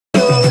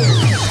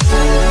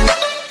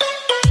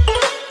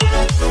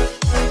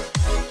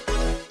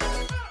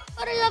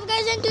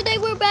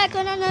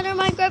back on another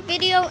Minecraft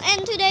video,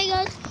 and today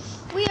guys,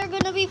 we are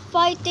gonna be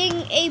fighting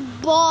a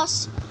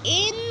boss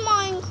in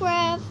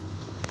Minecraft.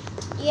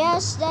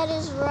 Yes, that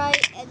is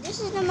right, and this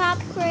is the map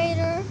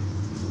creator.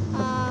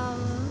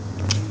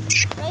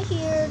 Right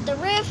here, the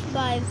rift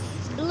by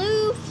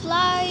Blue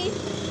Fly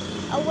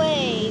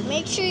Away.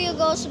 Make sure you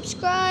go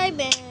subscribe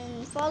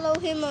and follow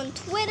him on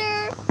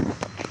Twitter.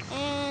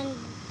 And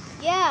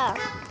yeah,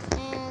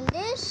 and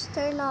this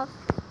turn off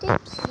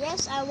tips.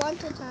 Yes, I want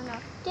to turn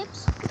off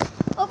tips.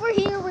 Over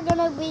here, we're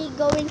gonna be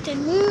going to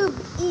noob,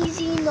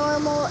 easy,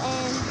 normal,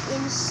 and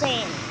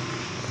insane.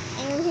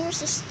 And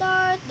here's the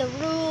start, the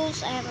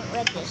rules. I haven't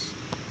read this.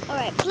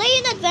 Alright, play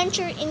an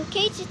adventure. In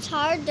case it's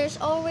hard, there's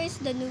always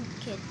the noob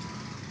kid.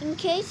 In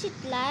case it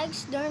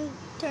lags, don't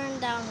turn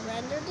down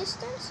render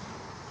distance.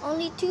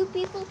 Only 2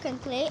 people can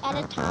play at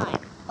a time.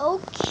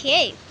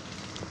 Okay.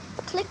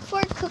 Click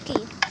for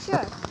cookie.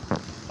 Sure.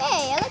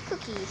 Hey, I like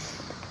cookies.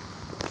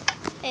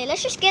 Hey,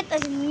 let's just get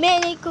as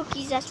many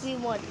cookies as we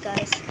want,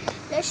 guys.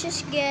 Let's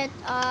just get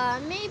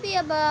maybe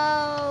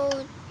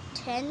about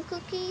 10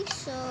 cookies.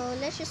 So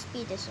let's just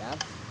speed this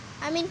up.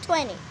 I mean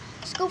 20.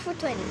 Let's go for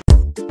 20.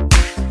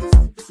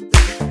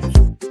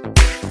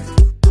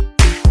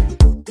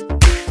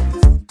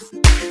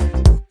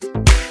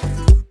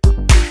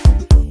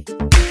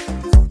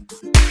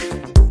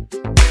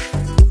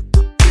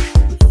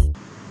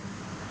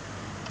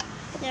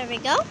 There we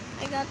go.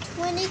 I got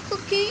 20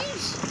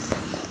 cookies.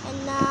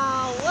 And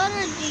now, what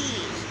are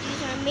these?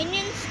 These are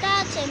minion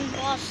stats and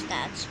boss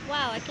stats.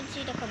 Wow, I can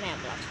see the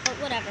command blocks, but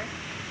whatever.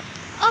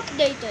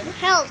 Updated.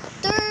 Health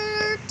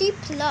 30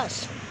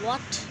 plus.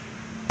 What?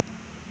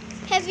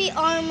 Heavy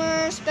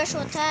armor,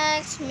 special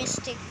attacks,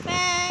 mystic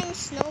fangs,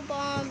 snow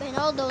bomb, and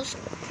all those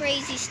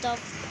crazy stuff.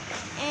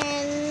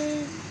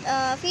 And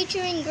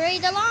featuring Grey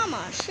the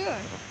Llama. Sure.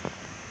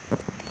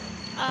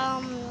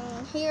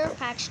 Here,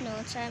 patch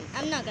notes.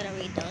 I'm not gonna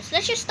read those.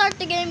 Let's just start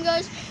the game,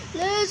 guys.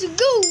 Let's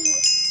go!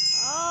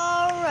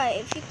 Alright,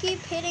 if you keep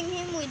hitting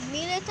him with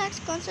melee attacks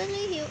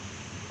constantly,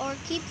 or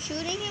keep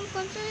shooting him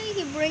constantly,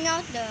 he'll bring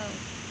out the...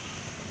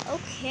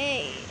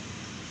 Okay.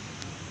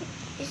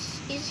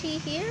 Is he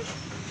here?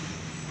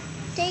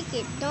 Take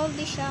it, don't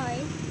be shy.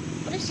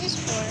 What is this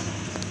for?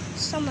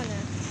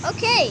 Summoner.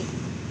 Okay.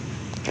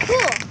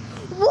 Cool.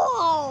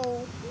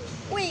 Whoa!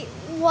 Wait,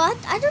 what?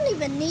 I don't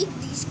even need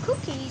these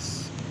cookies.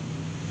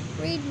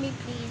 Read me,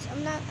 please.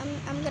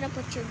 I'm gonna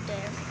put you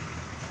there.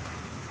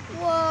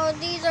 Whoa,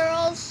 these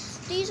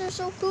are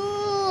so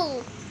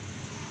cool.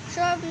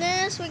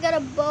 Sharpness, we got a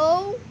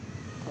bow.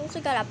 Also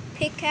got a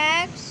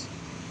pickaxe.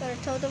 Got a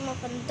totem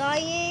of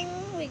undying.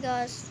 We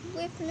got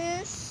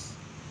swiftness.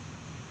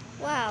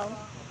 Wow.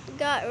 We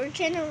got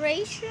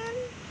regeneration.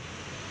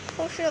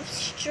 Potion of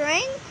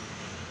strength.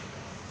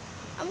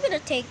 I'm gonna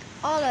take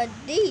all of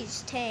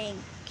these. Thank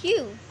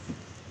you.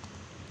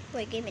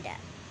 Wait, give me that.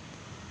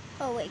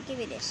 Oh wait, give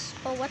me this.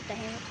 Oh, what the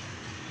hell?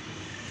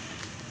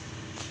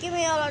 Give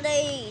me all of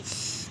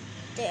these.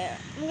 There.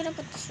 I'm gonna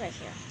put this right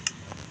here.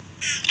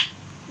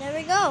 There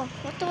we go.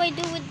 What do I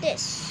do with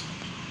this?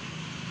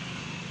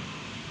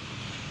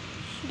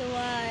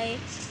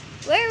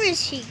 Where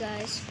is he,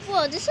 guys?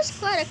 Whoa, this is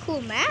quite a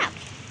cool map.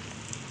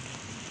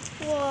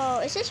 Whoa,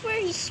 is this where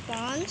he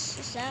spawns?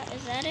 Is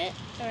that it?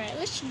 Alright,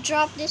 let's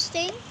drop this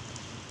thing.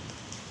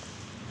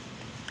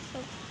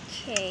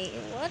 Okay,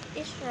 what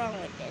is wrong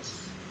with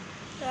this?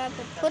 So I have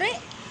to put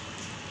it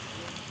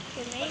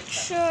to make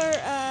sure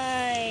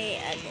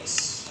I add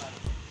this.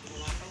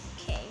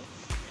 Okay.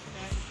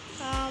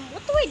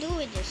 What do I do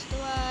with this? Do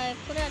I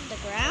put it at the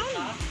ground?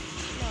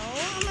 No,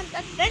 I'm at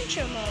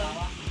adventure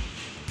mode.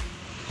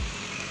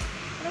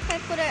 What if I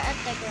put it at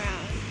the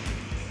ground?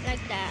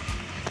 Like that.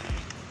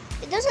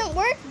 It doesn't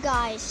work,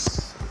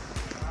 guys.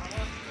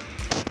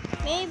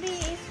 Maybe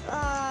if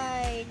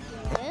I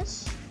do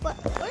this. But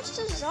where's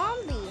the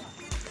zombie?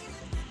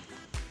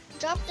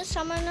 Drop the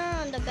summoner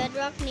on the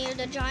bedrock near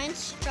the giant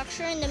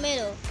structure in the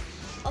middle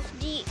of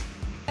the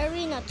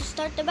arena to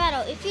start the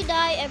battle. If you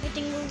die,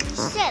 everything will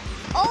reset.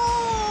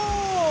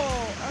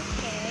 Oh,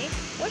 okay.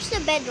 Where's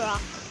the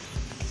bedrock?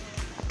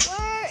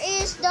 Where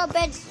is the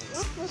bed?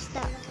 What was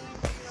that?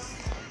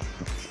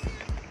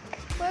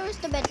 Where is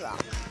the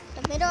bedrock?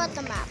 The middle of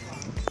the map.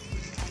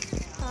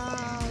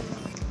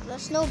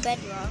 There's no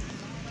bedrock.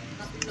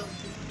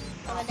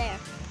 Over there.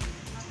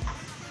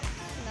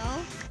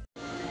 No?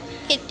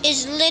 It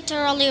is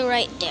literally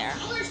right there.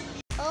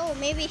 Oh,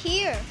 maybe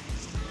here.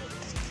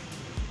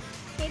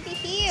 Maybe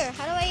here.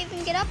 How do I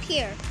even get up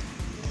here?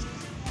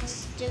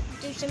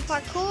 Do some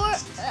parkour.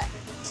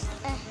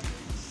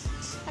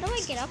 How do I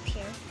get up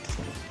here?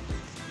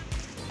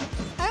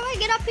 How do I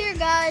get up here,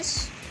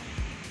 guys?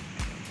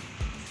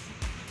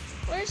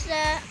 Where's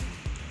that?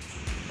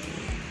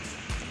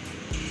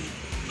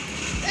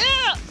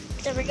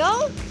 There we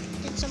go.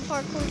 Did some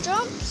parkour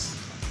jumps.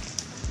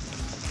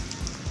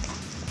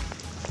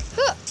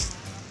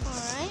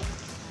 Alright.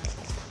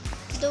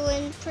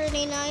 Doing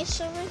pretty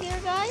nice over here,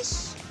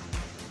 guys.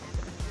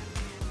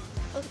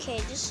 Okay,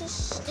 this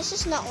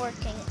is not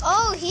working.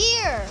 Oh,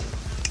 here.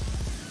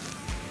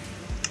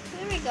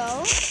 Here we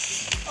go.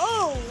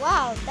 Oh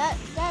wow, that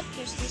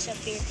just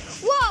disappeared.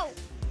 Whoa!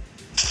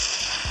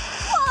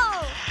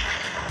 Whoa!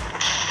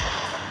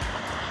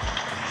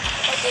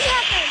 What just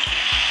happened?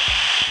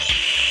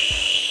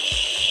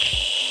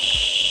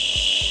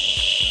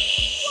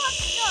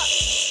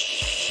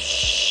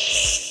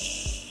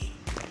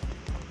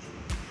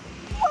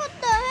 What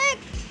the heck?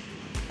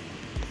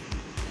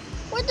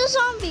 Where's the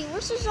zombie?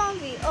 Where's the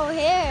zombie? Oh,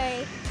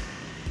 hey.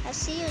 I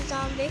see you,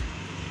 zombie.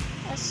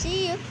 I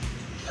see you.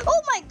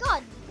 Oh my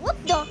god! What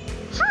the?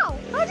 How?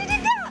 How did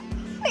it die?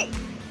 Wait.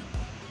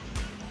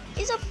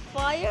 Is a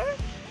fire?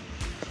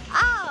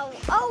 Ow!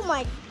 Oh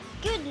my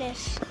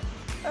goodness.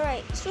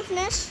 Alright,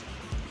 swiftness.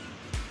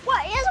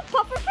 What? He has a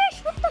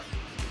pufferfish? What the?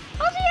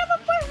 How does he have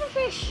a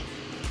pufferfish?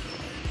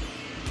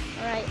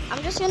 Alright,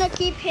 I'm just gonna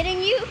keep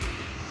hitting you.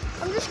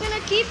 I'm just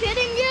gonna keep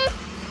hitting you.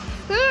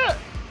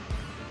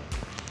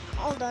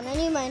 Hold on, I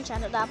need my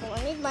enchanted apple.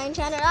 I need my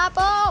enchanted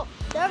apple.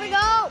 There we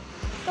go.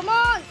 Come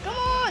on, come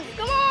on,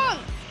 come on.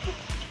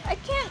 I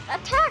can't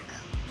attack.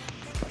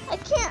 I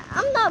can't.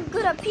 I'm not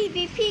good at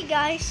PvP,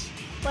 guys.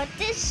 But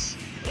this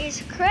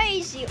is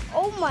crazy.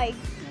 Oh my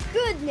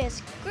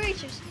goodness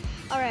gracious.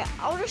 Alright,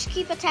 I'll just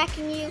keep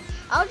attacking you.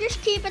 I'll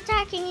just keep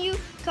attacking you.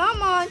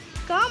 Come on,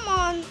 come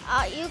on.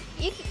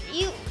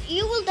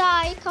 You will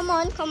die. Come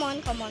on, come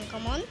on, come on,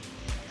 come on.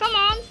 Come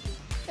on.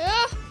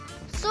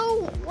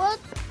 So what?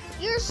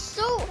 You're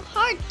so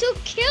hard to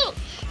kill.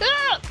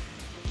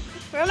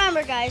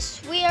 Remember,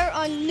 guys, we are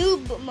on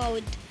noob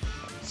mode.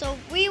 So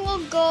we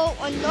will go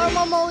on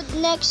normal mode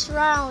next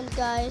round,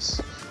 guys.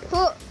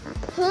 What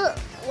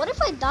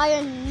if I die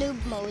on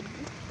noob mode?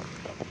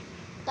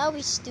 That would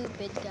be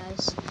stupid,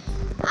 guys.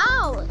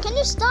 Ow! Can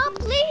you stop,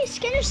 please?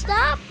 Can you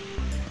stop?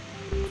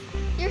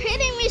 You're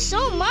hitting me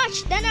so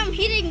much, then I'm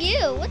hitting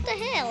you. What the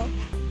hell?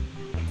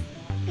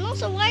 And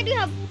also, why do you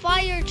have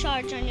fire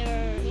charge on your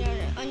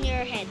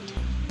head?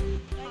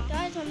 Alright,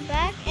 guys, I'm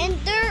back, and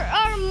there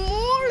are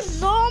more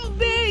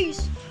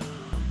zombies.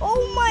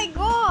 Oh my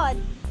god!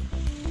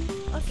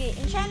 Okay,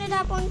 enchanted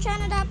apple,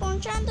 enchanted apple,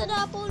 enchanted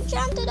apple,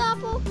 enchanted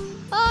apple.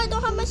 Oh, I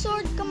don't have my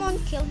sword. Come on,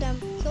 kill them,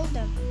 kill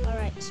them.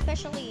 Alright,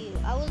 especially you.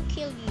 I will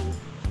kill you,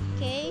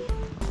 okay?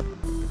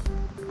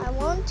 I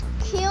won't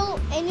kill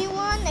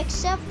anyone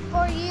except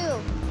for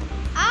you.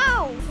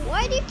 Ow!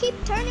 Why do you keep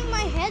turning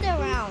my head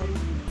around?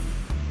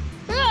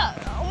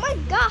 Oh my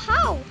god,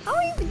 how? How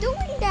are you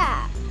doing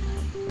that?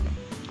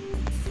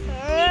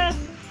 I'm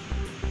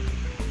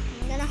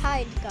gonna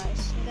hide,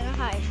 guys. I'm gonna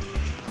hide.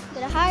 I'm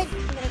gonna hide.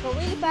 I'm gonna go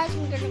really fast.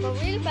 I'm gonna go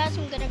really fast.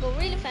 I'm gonna go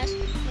really fast.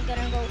 I'm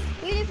gonna go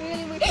really,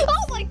 really, really.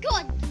 Oh my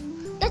god!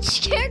 That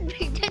scared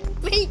me. That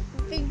made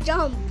me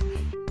jump.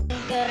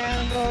 I'm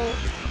gonna go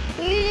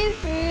really,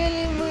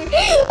 really, really.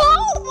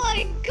 Oh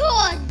my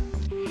god!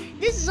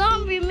 This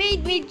zombie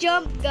made me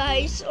jump,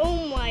 guys.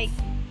 Oh my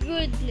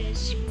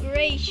goodness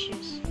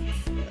gracious.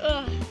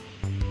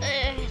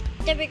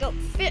 There we go.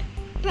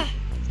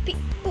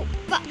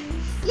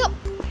 Yup.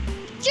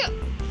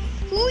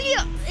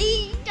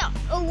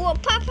 Oh,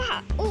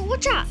 Papa. Oh,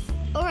 what's up?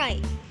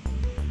 Alright.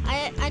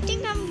 I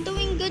think I'm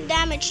doing good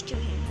damage to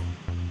him.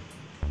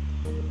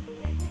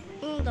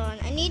 Hold on.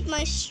 I need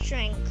my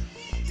strength.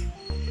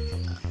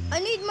 I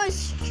need my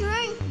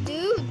strength,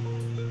 dude.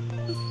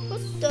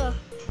 What the?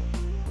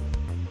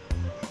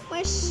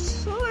 My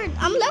sword.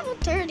 I'm level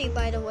 30,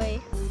 by the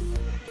way.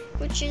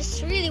 Which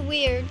is really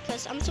weird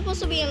because I'm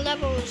supposed to be in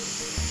level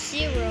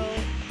 0.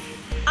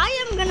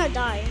 I am gonna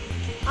die.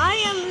 I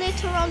am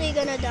literally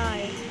gonna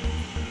die.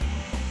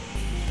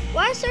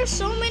 Why is there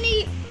so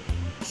many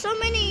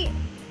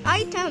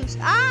items?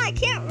 I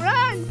can't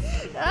run.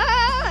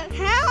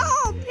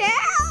 Help,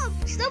 help.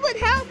 Someone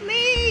help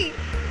me.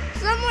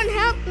 Someone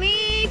help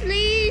me,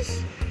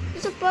 please.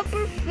 There's a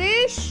puffer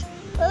fish.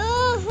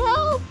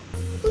 Help.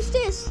 Who's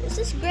this? Is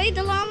this Gray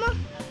the llama?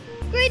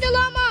 Gray the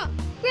llama.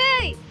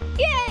 Gray.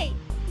 Yay.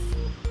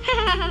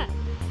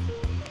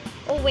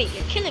 Oh wait,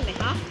 you're killing me,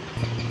 huh?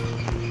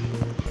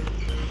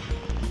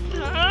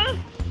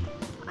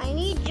 I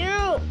need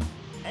you.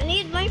 I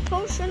need my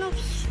potion of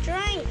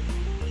strength.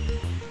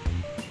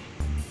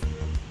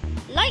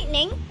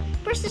 Lightning.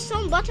 Press the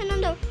stone button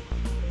on the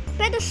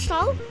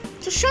pedestal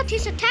to shut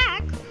his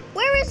attack.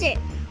 Where is it?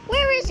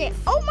 Where is it?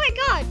 Oh my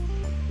god.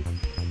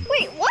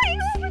 Wait, why are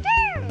you over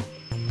there?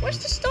 Where's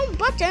the stone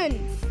button?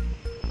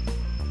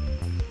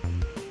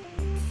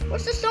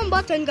 Where's the stone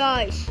button,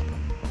 guys?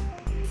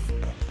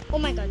 Oh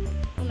my god.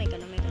 Oh my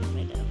god. Oh my god. Oh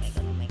my god. Oh my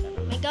god. Oh my god.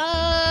 Oh my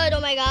god.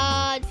 Oh my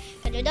god.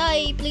 Can you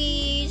die,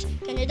 please?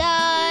 Can you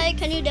die?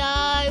 Can you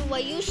die? Why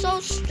are you so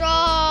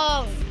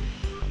strong?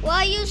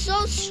 Why are you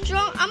so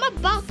strong? I'm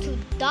about to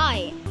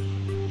die.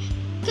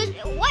 Cause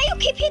why you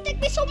keep hitting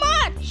me so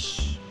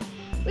much?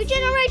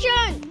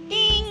 Regeneration.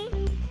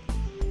 Ding.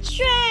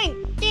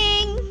 Strength.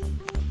 Ding.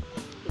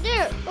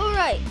 There.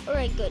 Alright.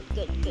 Alright. Good.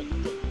 Good. Good.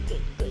 Good.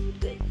 Good. Good.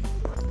 Good.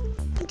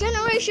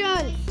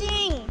 Regeneration.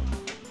 Ding.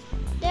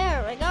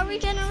 There. I got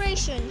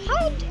regeneration.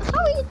 How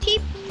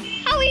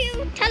are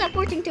you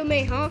teleporting to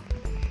me, huh?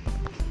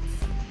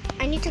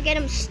 I need to get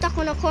him stuck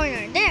on a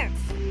corner. There.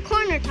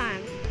 Corner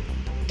time.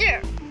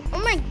 There.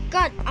 Oh my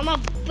god, I'm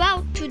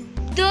about to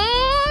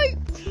die.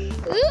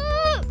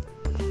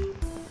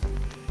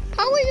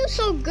 How are you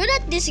so good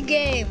at this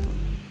game?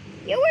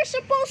 You were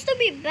supposed to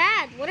be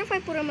bad. What if I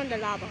put him on the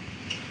lava?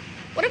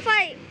 What if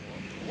I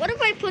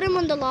put him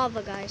on the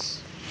lava,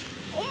 guys?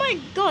 Oh my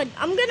god,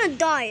 I'm gonna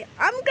die.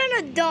 I'm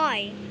gonna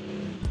die.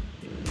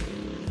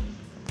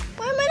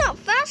 Why am I not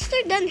faster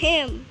than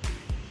him?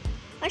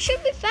 I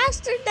should be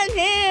faster than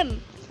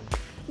him.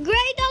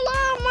 Gray the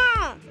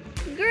llama!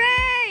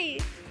 Gray!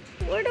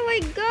 Where do I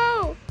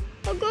go?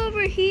 I'll go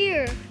over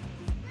here.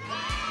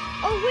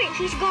 Oh wait,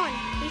 he's gone.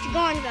 He's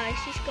gone, guys.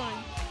 He's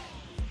gone.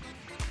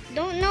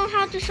 Don't know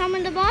how to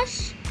summon the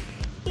boss?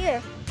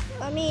 Here.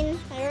 I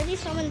already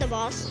summoned the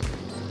boss.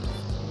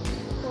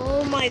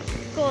 Oh my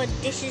god,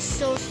 this is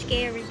so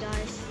scary,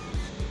 guys.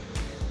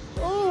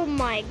 Oh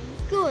my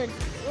god.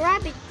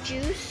 Rabbit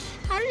juice?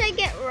 How did I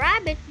get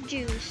rabbit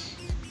juice?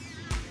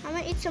 I'm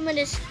gonna eat some of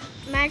this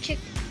magic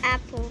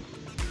apple.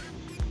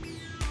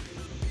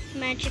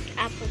 Magic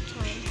apple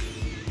time.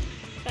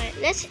 Right,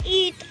 let's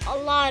eat a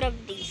lot of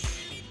these.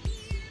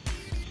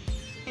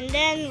 And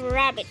then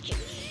rabbit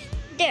juice.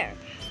 There.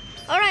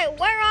 Alright,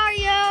 where are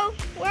you?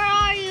 Where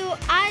are you?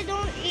 I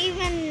don't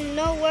even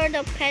know where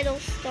the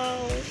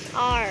pedestals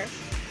are.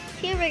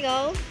 Here we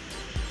go.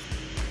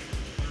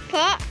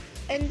 Put.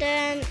 And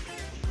then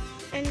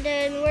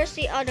where's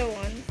the other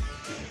one?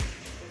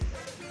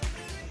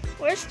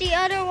 Where's the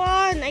other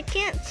one? I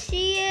can't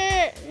see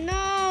it.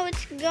 No,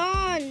 it's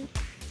gone.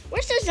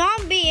 Where's the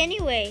zombie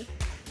anyway?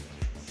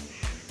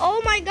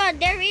 Oh my god,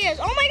 there he is.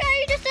 Oh my god,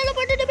 he just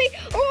teleported to me.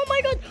 Oh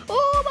my god.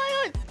 Oh my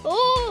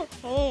god.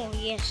 Oh,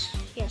 yes.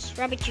 Yes,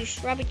 rabbit juice.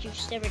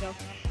 There we go.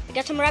 I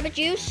got some rabbit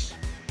juice.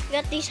 We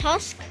got these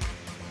husks.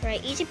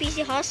 Right, easy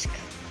peasy husk.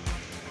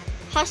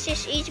 Husk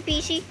is easy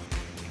peasy.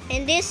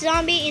 And this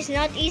zombie is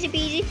not easy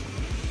peasy.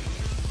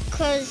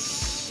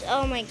 Cause,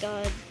 oh my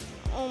god.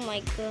 Oh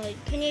my god,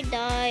 can you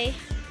die?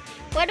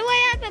 What do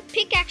I have a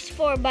pickaxe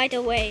for, by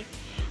the way?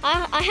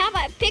 I have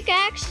a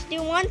pickaxe. Do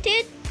you want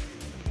it?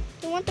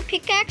 Do you want the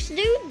pickaxe,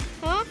 dude?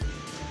 Huh?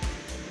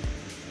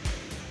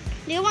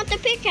 Do you want the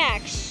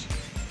pickaxe?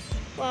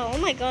 Wow, oh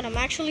my god, I'm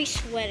actually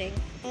sweating.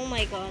 Oh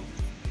my god.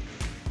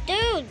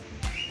 Dude,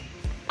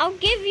 I'll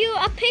give you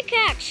a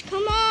pickaxe.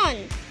 Come on.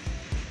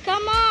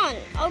 Come on.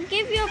 I'll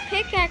give you a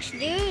pickaxe,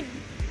 dude.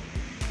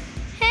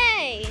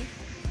 Hey.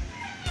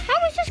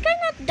 How is this guy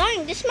not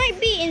dying? This might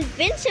be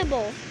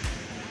invincible.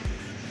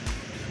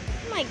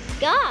 Oh my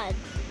god.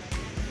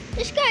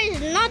 This guy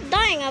is not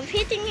dying. I'm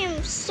hitting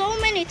him so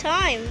many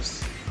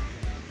times.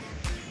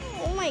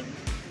 Oh my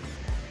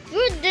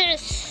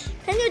goodness.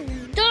 Can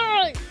you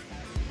die?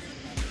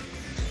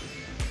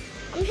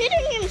 I'm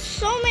hitting him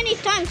so many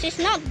times. He's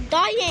not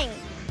dying.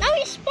 Now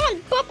he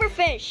spawned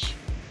pufferfish.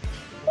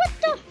 What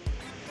the?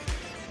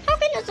 How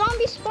can a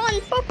zombie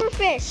spawn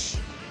pufferfish?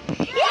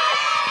 Yes!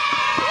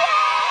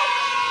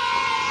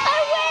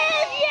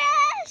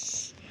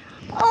 Yes!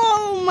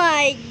 Oh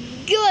my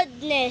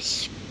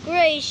goodness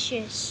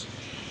gracious.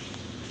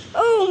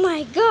 Oh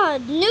my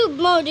god, noob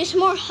mode is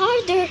more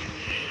harder.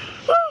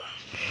 Whew.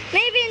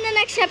 Maybe in the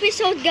next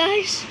episode,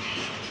 guys,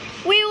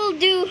 we will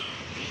do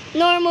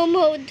normal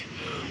mode.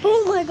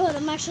 Oh my god,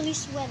 I'm actually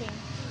sweating.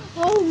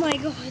 Oh my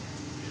god.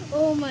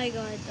 Oh my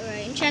god.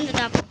 Alright, enchanted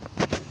apple.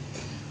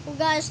 Well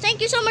guys,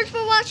 thank you so much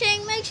for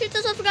watching. Make sure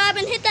to subscribe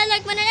and hit that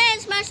like button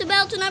and smash the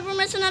bell to never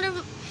miss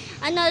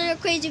another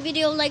crazy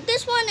video like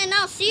this one, and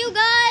I'll see you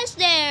guys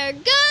there.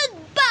 Goodbye.